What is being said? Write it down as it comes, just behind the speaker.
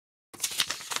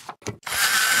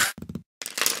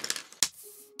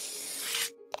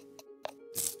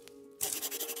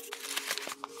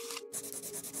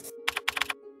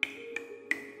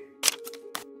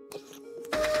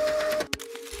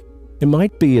It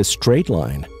might be a straight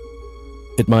line.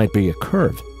 It might be a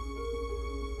curve.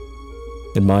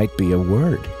 It might be a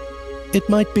word. It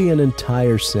might be an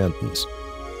entire sentence.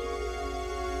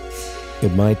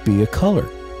 It might be a color.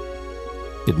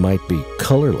 It might be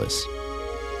colorless.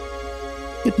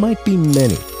 It might be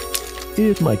many.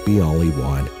 It might be only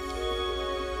one.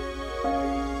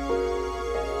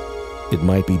 It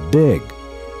might be big,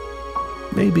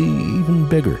 maybe even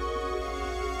bigger.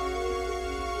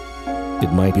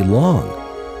 It might be long,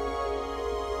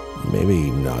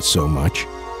 maybe not so much.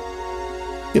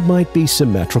 It might be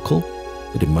symmetrical,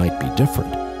 but it might be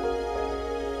different.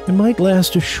 It might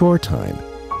last a short time.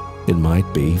 It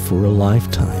might be for a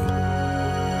lifetime.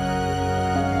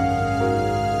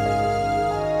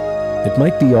 It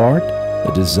might be art,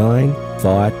 a design,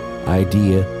 thought,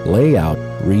 idea, layout,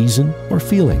 reason, or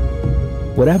feeling.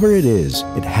 Whatever it is,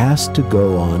 it has to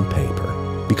go on paper.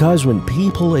 Because when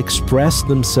people express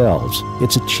themselves,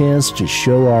 it's a chance to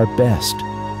show our best.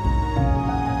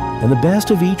 And the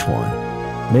best of each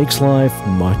one makes life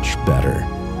much better.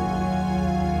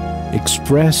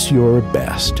 Express your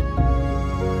best.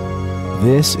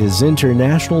 This is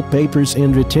International Paper's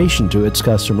invitation to its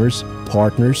customers,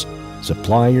 partners,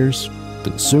 suppliers,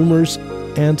 consumers,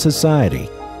 and society,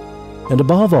 and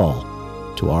above all,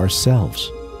 to ourselves.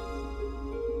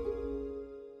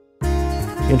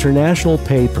 International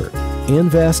Paper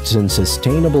invests in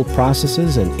sustainable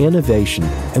processes and innovation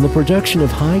in the production of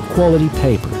high-quality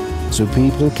paper so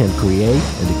people can create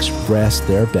and express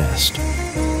their best.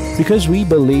 Because we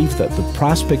believe that the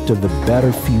prospect of a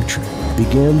better future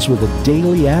begins with a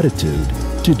daily attitude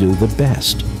to do the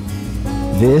best.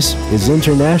 This is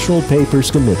International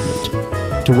Paper's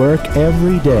commitment to work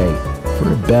every day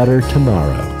for a better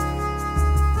tomorrow.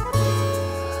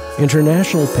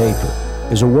 International Paper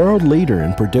is a world leader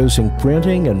in producing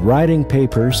printing and writing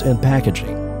papers and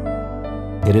packaging.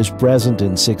 It is present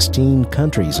in 16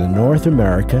 countries in North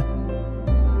America,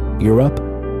 Europe,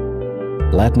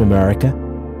 Latin America,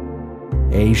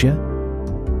 Asia,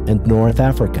 and North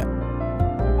Africa.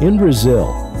 In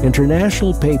Brazil,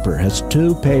 International Paper has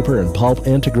 2 paper and pulp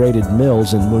integrated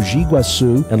mills in Mogi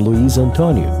Guaçu and Luiz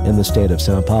Antônio in the state of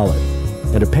São Paulo,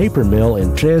 and a paper mill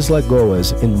in Três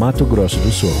Lagoas in Mato Grosso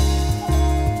do Sul.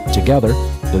 Together,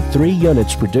 the 3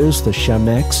 units produce the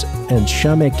Chamex and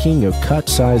Chamequinho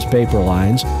cut-size paper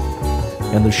lines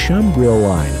and the Chambril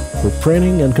line for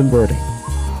printing and converting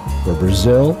for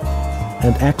Brazil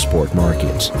and export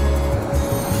markets.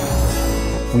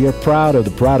 We are proud of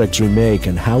the products we make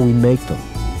and how we make them.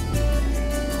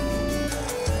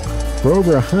 For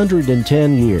over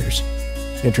 110 years,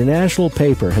 International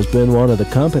Paper has been one of the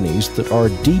companies that are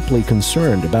deeply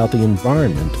concerned about the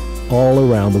environment all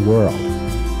around the world.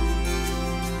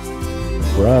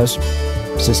 For us,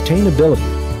 sustainability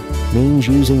means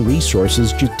using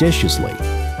resources judiciously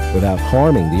without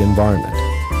harming the environment.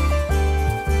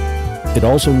 It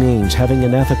also means having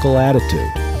an ethical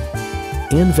attitude,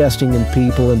 investing in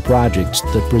people and projects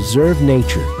that preserve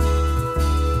nature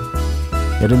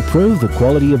and improve the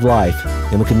quality of life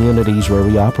in the communities where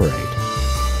we operate.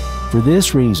 For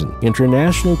this reason,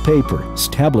 International Paper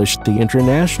established the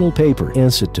International Paper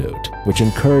Institute, which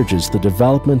encourages the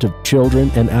development of children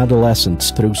and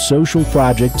adolescents through social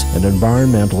projects and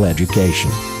environmental education.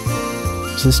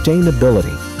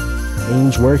 Sustainability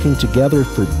means working together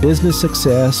for business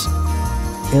success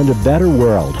and a better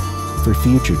world for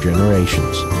future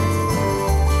generations.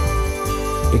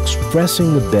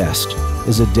 Expressing the best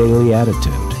is a daily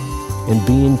attitude, and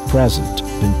being present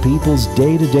in people's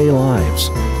day-to-day lives,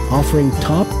 offering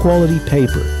top-quality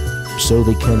paper so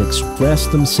they can express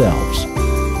themselves.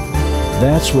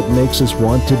 That's what makes us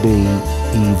want to be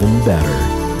even better.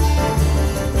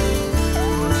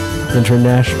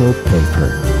 International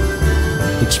Paper.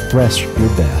 Express your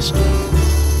best.